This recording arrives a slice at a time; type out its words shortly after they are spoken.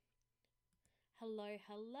Hello,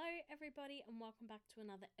 everybody, and welcome back to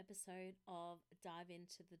another episode of Dive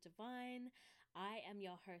Into the Divine. I am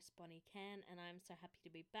your host, Bonnie Can, and I'm so happy to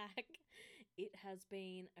be back. It has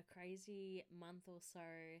been a crazy month or so,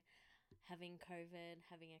 having COVID,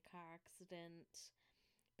 having a car accident,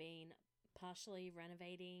 been partially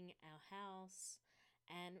renovating our house,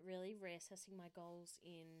 and really reassessing my goals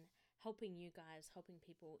in helping you guys, helping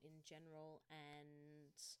people in general,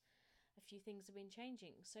 and a few things have been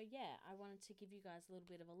changing. So yeah, I wanted to give you guys a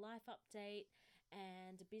little bit of a life update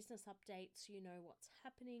and a business update so you know what's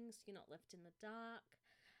happening, so you're not left in the dark.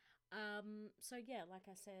 So yeah,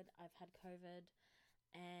 like I said, I've had COVID,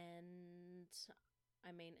 and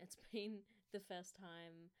I mean, it's been the first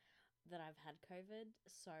time that I've had COVID,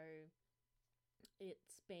 so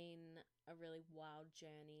it's been a really wild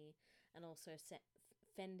journey, and also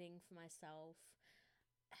fending for myself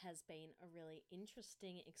has been a really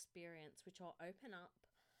interesting experience, which I'll open up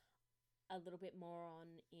a little bit more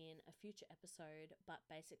on in a future episode. But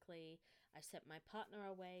basically, I sent my partner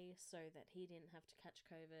away so that he didn't have to catch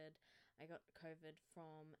COVID. I got COVID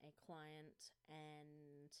from a client,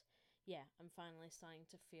 and yeah, I'm finally starting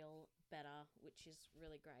to feel better, which is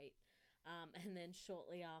really great. And then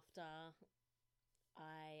shortly after,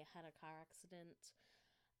 I had a car accident.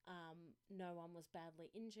 No one was badly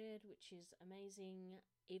injured, which is amazing.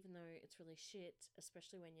 Even though it's really shit,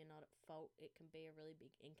 especially when you're not at fault, it can be a really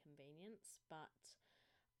big inconvenience. But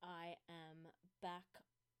I am back,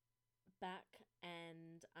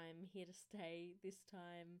 and I'm here to stay this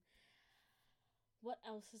time. What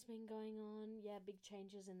else has been going on? Yeah, big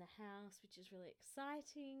changes in the house, which is really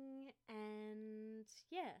exciting. And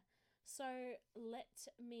yeah, so let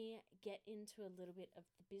me get into a little bit of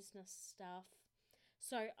the business stuff.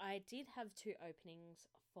 So I did have 2 openings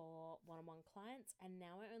for one-on-one clients, and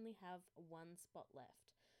now I only have 1 spot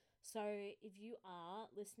left. So if you are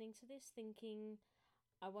listening to this thinking,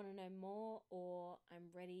 I want to know more, or I'm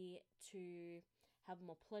ready to have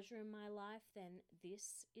more pleasure in my life, then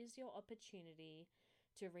this is your opportunity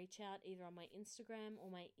to reach out either on my Instagram or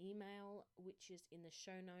my email, which is in the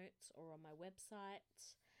show notes, or on my website.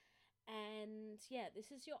 And yeah,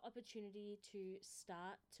 this is your opportunity to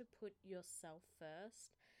start to put yourself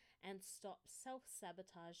first and stop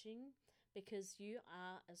self-sabotaging, because you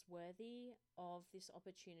are as worthy of this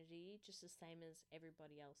opportunity just the same as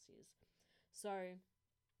everybody else is. So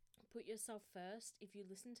put yourself first. If you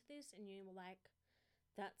listen to this and you're like,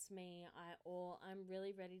 that's me, I'm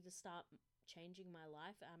really ready to start changing my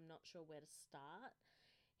life, I'm not sure where to start,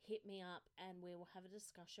 hit me up and we will have a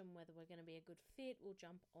discussion whether we're going to be a good fit. We'll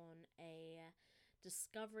jump on a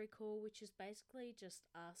discovery call, which is basically just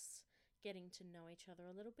us getting to know each other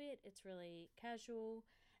a little bit. It's really casual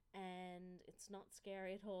and it's not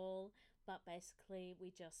scary at all, but basically we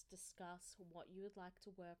just discuss what you would like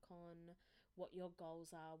to work on, what your goals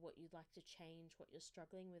are, what you'd like to change, what you're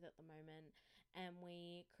struggling with at the moment, and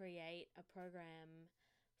we create a program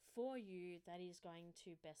for you that is going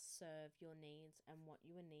to best serve your needs and what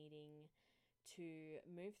you are needing to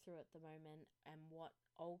move through at the moment, and what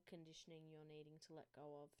old conditioning you're needing to let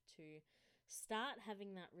go of to start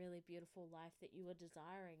having that really beautiful life that you are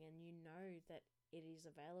desiring, and you know that it is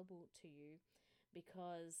available to you.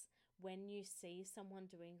 Because when you see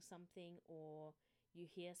someone doing something, or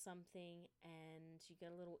you hear something and you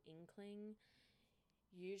get a little inkling,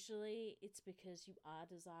 usually it's because you are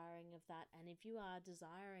desiring of that, and if you are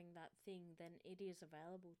desiring that thing, then it is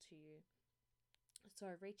available to you.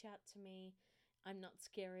 So reach out to me. I'm not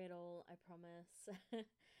scary at all, I promise.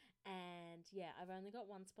 And yeah, I've only got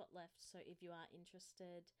 1 spot left, so if you are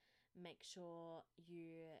interested, make sure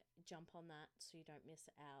you jump on that so you don't miss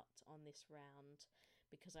out on this round,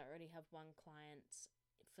 because I already have 1 client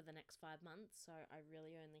for the next 5 months, so I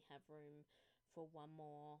really only have room for 1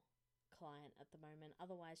 more client at the moment.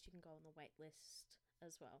 Otherwise, you can go on the wait list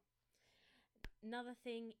as well. Another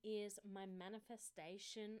thing is my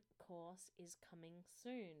manifestation course is coming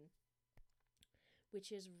soon,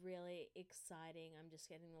 which is really exciting. I'm just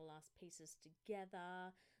getting the last pieces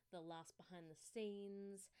together, the last behind the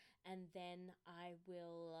scenes, and then I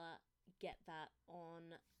will get that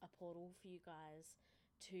on a portal for you guys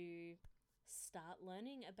to start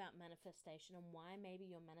learning about manifestation and why maybe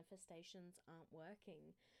your manifestations aren't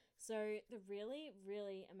working. So the really,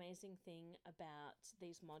 really amazing thing about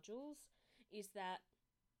these modules is that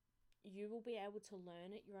you will be able to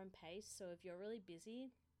learn at your own pace. So if you're really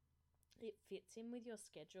busy, it fits in with your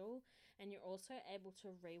schedule, and you're also able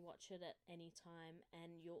to rewatch it at any time,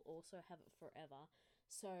 and you'll also have it forever.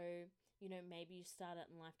 So, maybe you start it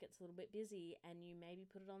and life gets a little bit busy and you maybe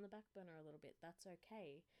put it on the back burner a little bit. That's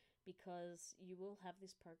okay, because you will have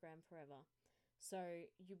this program forever. So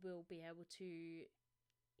you will be able to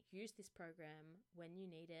use this program when you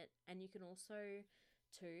need it. And you can also,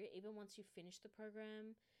 too, even once you finish the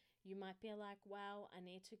program, you might be like, wow, I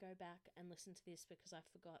need to go back and listen to this because I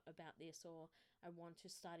forgot about this, or I want to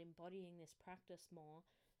start embodying this practice more.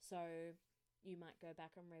 So you might go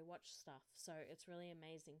back and rewatch stuff. So it's really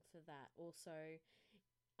amazing for that. Also,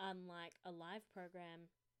 unlike a live program,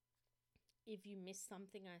 if you miss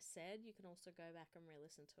something I said, you can also go back and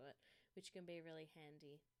re-listen to it, which can be really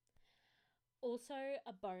handy. Also,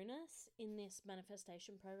 a bonus in this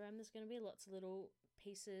manifestation program, there's going to be lots of little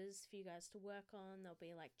pieces for you guys to work on. There'll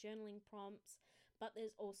be like journaling prompts, but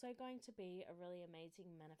there's also going to be a really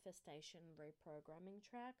amazing manifestation reprogramming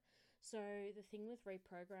track. So the thing with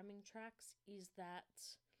reprogramming tracks is that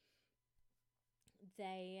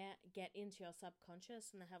they get into your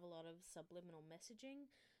subconscious and they have a lot of subliminal messaging.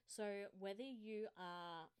 So whether you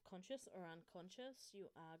are conscious or unconscious, you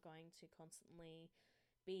are going to constantly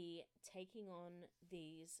be taking on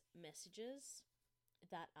these messages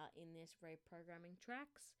that are in this reprogramming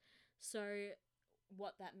tracks. So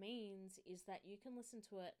what that means is that you can listen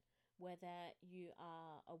to it whether you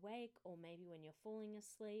are awake or maybe when you're falling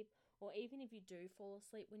asleep, or even if you do fall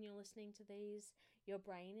asleep when you're listening to these, your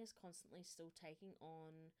brain is constantly still taking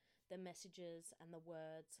on the messages and the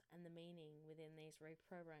words and the meaning within these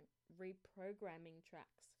reprogramming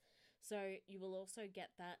tracks. So you will also get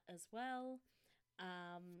that as well.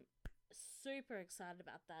 Super excited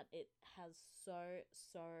about that. It has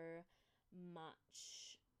so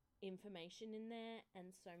much information in there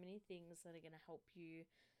and so many things that are going to help you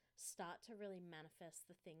start to really manifest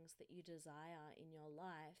the things that you desire in your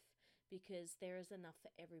life, because there is enough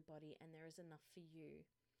for everybody and there is enough for you.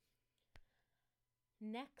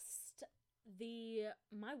 Next,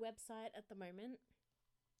 my website at the moment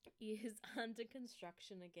is under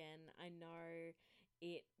construction again. I know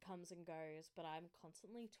it comes and goes, but I'm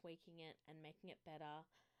constantly tweaking it and making it better.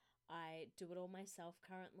 I do it all myself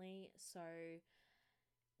currently, so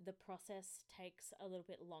the process takes a little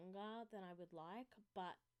bit longer than I would like,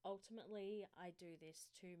 but ultimately I do this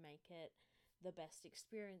to make it the best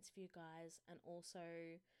experience for you guys, and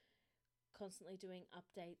also constantly doing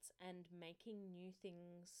updates and making new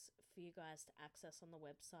things for you guys to access on the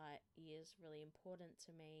website is really important to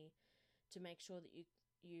me, to make sure that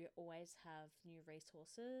you always have new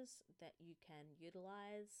resources that you can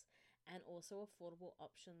utilize, and also affordable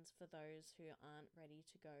options for those who aren't ready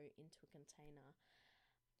to go into a container.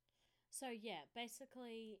 So yeah,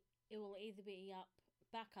 basically it will either be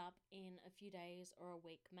back up in a few days or a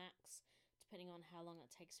week max, depending on how long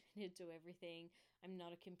it takes me to do everything. I'm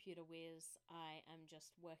not a computer whiz. I am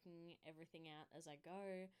just working everything out as I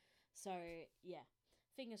go. So yeah,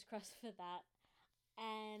 fingers crossed for that.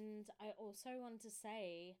 And I also wanted to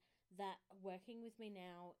say that working with me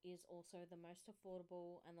now is also the most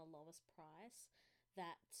affordable and the lowest price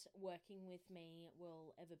that working with me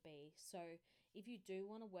will ever be. So if you do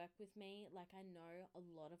want to work with me, like, I know a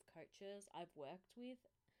lot of coaches, I've worked with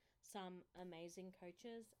some amazing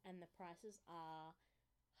coaches and the prices are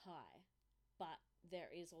high, but there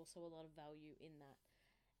is also a lot of value in that.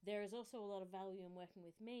 There is also a lot of value in working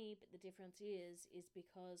with me, but the difference is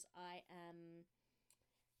because I am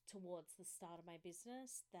towards the start of my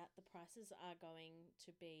business, that the prices are going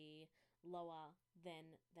to be lower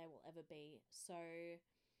than they will ever be. So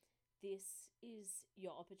this is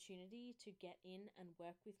your opportunity to get in and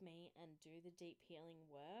work with me and do the deep healing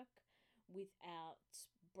work without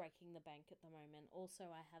breaking the bank at the moment.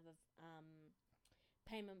 Also, I have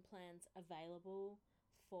payment plans available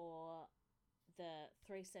for the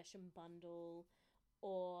 3-session bundle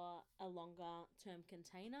or a longer term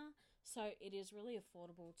container. So it is really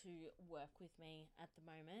affordable to work with me at the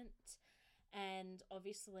moment. And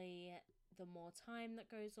obviously, the more time that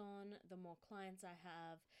goes on, the more clients I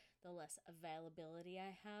have, the less availability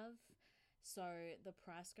I have. So the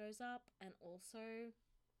price goes up. And also,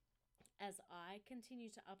 as I continue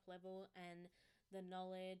to up level and the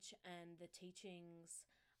knowledge and the teachings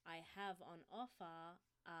I have on offer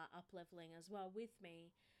are up leveling as well with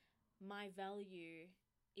me, my value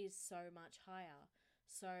is so much higher.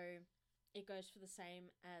 So it goes for the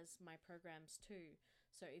same as my programs too.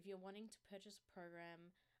 So if you're wanting to purchase a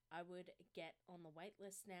program, I would get on the wait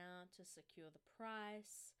list now to secure the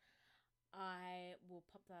price. I will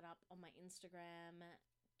pop that up on my Instagram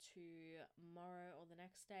tomorrow or the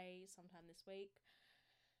next day, sometime this week.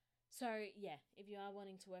 So yeah, if you are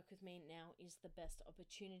wanting to work with me, now is the best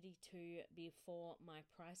opportunity to, before my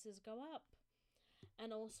prices go up.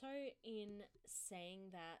 And also, in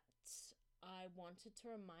saying that, I wanted to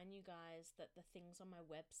remind you guys that the things on my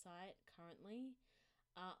website currently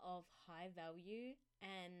are of high value,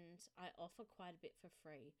 and I offer quite a bit for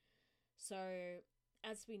free. So,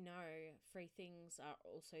 as we know, free things are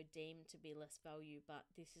also deemed to be less value, but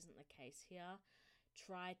this isn't the case here.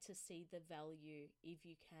 Try to see the value if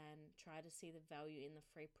you can. Try to see the value in the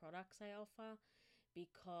free products I offer,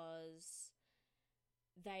 because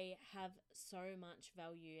they have so much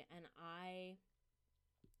value, and I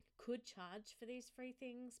could charge for these free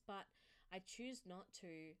things, but I choose not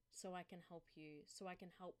to, so I can help you, so I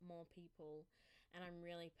can help more people. And I'm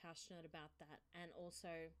really passionate about that. And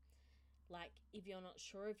also, like, if you're not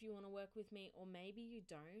sure if you want to work with me, or maybe you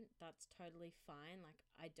don't, that's totally fine. Like,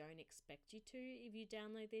 I don't expect you to if you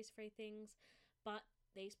download these free things, but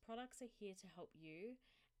these products are here to help you,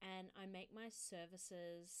 and I make my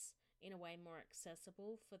services in a way more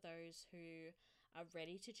accessible for those who are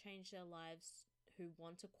ready to change their lives, who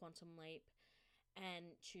want a quantum leap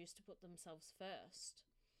and choose to put themselves first.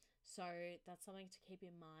 So that's something to keep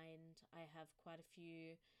in mind. I have quite a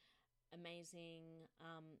few amazing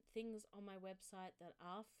things on my website that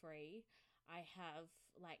are free. I have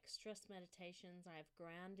like stress meditations, I have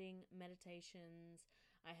grounding meditations,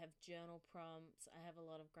 I have journal prompts, I have a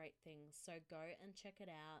lot of great things. So go and check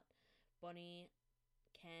it out, bonniecan.com.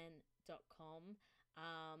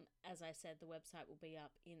 As I said, the website will be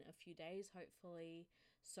up in a few days, hopefully.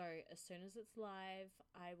 So as soon as it's live,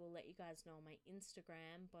 I will let you guys know on my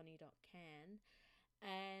Instagram, bonnie.can,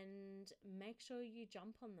 and make sure you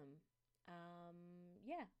jump on them.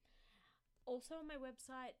 Yeah. Also on my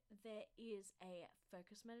website, there is a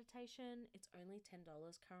focus meditation. It's only $10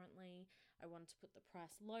 currently. I wanted to put the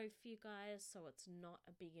price low for you guys, so it's not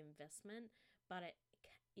a big investment, but it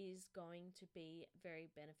is going to be very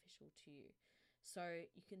beneficial to you. So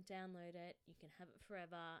you can download it, you can have it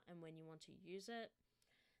forever, and when you want to use it.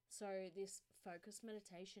 So this focus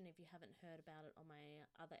meditation, if you haven't heard about it on my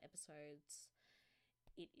other episodes,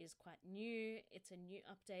 it is quite new. It's a new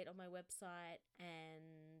update on my website,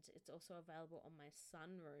 and it's also available on my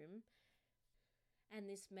Sunroom. And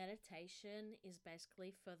this meditation is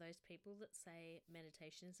basically for those people that say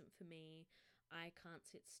meditation isn't for me, I can't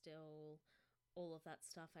sit still, all of that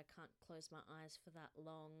stuff. I can't close my eyes for that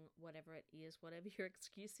long, whatever it is, whatever your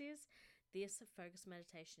excuse is. This focus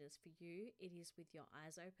meditation is for you. It is with your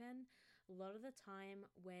eyes open. A lot of the time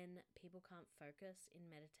when people can't focus in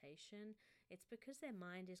meditation, it's because their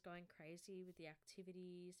mind is going crazy with the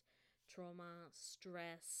activities, trauma,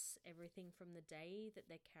 stress, everything from the day that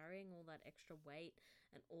they're carrying, all that extra weight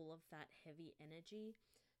and all of that heavy energy.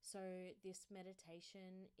 So this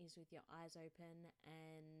meditation is with your eyes open,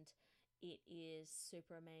 and it is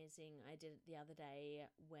super amazing. I did it the other day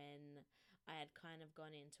when I had kind of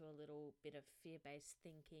gone into a little bit of fear-based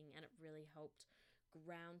thinking, and it really helped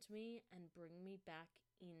ground me and bring me back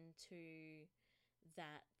into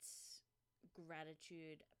that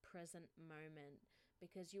gratitude present moment,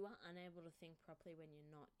 because you are unable to think properly when you're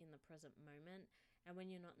not in the present moment. And when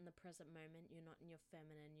you're not in the present moment, you're not in your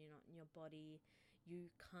feminine, you're not in your body, you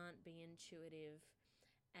can't be intuitive,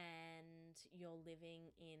 and you're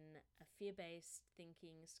living in a fear-based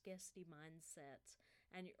thinking scarcity mindset,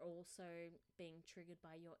 and you're also being triggered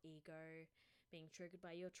by your ego, being triggered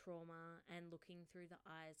by your trauma, and looking through the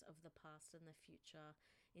eyes of the past and the future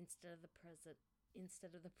instead of the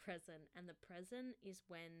present. And the present is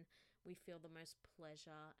when we feel the most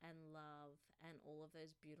pleasure and love and all of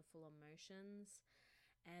those beautiful emotions,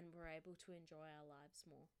 and we're able to enjoy our lives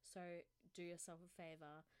more. So do yourself a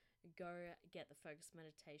favor, go get the focus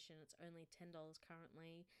meditation. It's only $10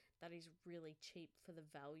 currently. That is really cheap for the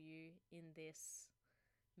value in this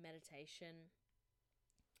meditation.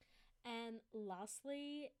 And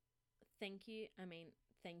lastly, thank you,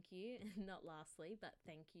 not lastly, but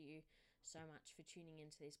thank you so much for tuning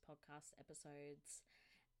into these podcast episodes,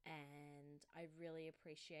 and I really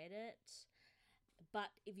appreciate it. But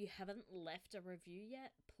if you haven't left a review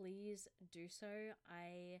yet, please do so.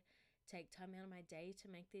 I take time out of my day to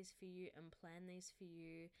make these for you and plan these for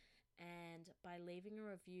you. And by leaving a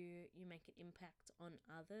review, you make an impact on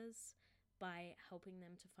others by helping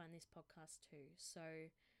them to find this podcast too. So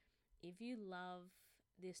if you love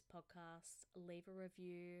this podcast, leave a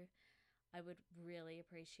review. I would really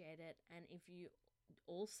appreciate it. And if you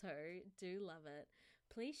also do love it,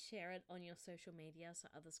 please share it on your social media so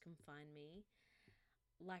others can find me.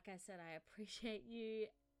 Like I said, I appreciate you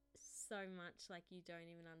so much, like you don't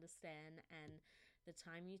even understand, and the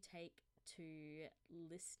time you take to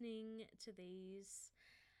listening to these.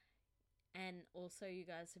 And also, you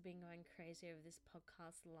guys have been going crazy over this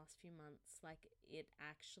podcast the last few months. Like, it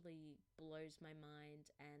actually blows my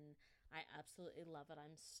mind, and I absolutely love it.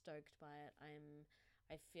 I'm stoked by it.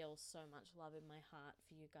 I feel so much love in my heart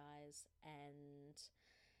for you guys, and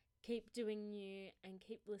keep doing you and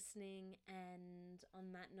keep listening. And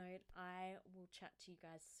on that note, I will chat to you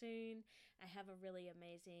guys soon. I have a really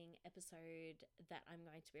amazing episode that I'm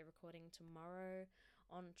going to be recording tomorrow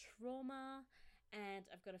on trauma, and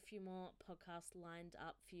I've got a few more podcasts lined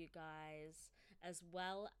up for you guys, as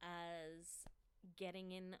well as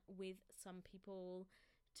getting in with some people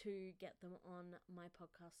to get them on my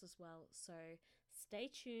podcast as well. So stay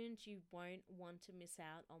tuned. You won't want to miss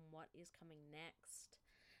out on what is coming next.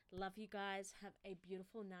 Love you guys. Have a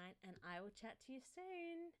beautiful night, and I will chat to you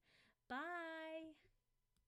soon. Bye.